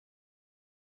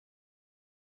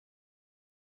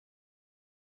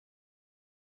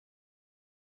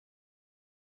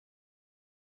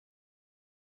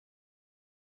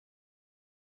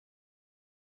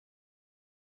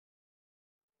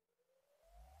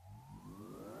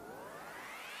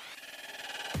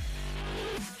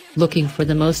Looking for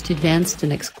the most advanced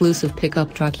and exclusive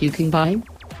pickup truck you can buy?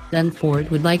 Then Ford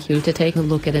would like you to take a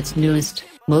look at its newest,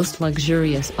 most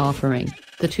luxurious offering,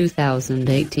 the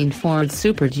 2018 Ford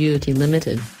Super Duty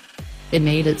Limited. It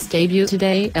made its debut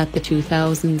today at the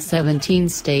 2017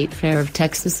 State Fair of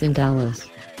Texas in Dallas.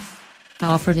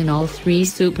 Offered in all three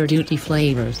Super Duty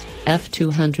flavors,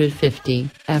 F-250,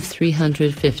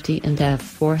 F-350 and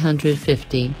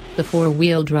F-450, the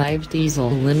four-wheel drive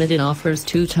diesel Limited offers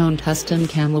two-tone custom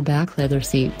camelback leather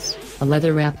seats, a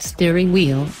leather-wrapped steering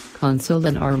wheel, console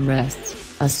and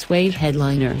armrests, a suede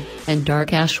headliner, and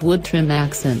dark ash wood trim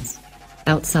accents.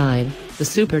 Outside, the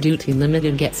Super Duty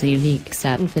Limited gets a unique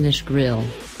satin finish grille,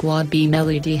 quad beam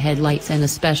LED headlights and a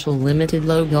special Limited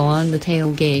logo on the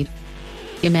tailgate.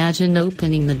 Imagine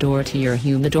opening the door to your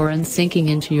humidor and sinking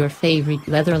into your favorite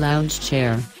leather lounge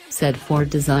chair, said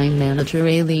Ford design manager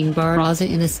Aileen Barraza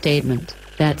in a statement.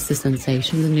 That's the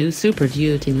sensation the new Super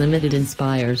Duty Limited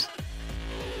inspires.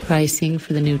 Pricing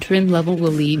for the new trim level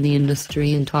will lead the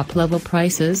industry in top-level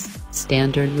prices,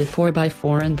 standard with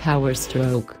 4x4 and Power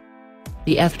Stroke.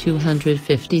 The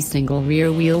F-250 single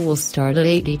rear wheel will start at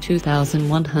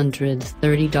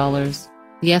 $82,130.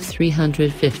 The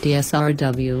F-350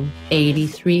 SRW,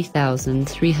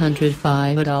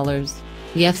 $83,305.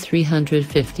 The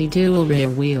F-350 dual rear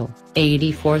wheel,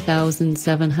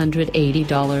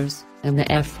 $84,780. And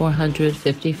the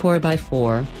F-450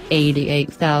 4x4,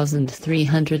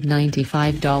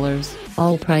 $88,395.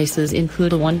 All prices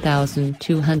include a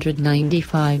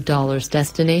 $1,295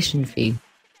 destination fee.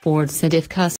 Ford said if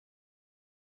customers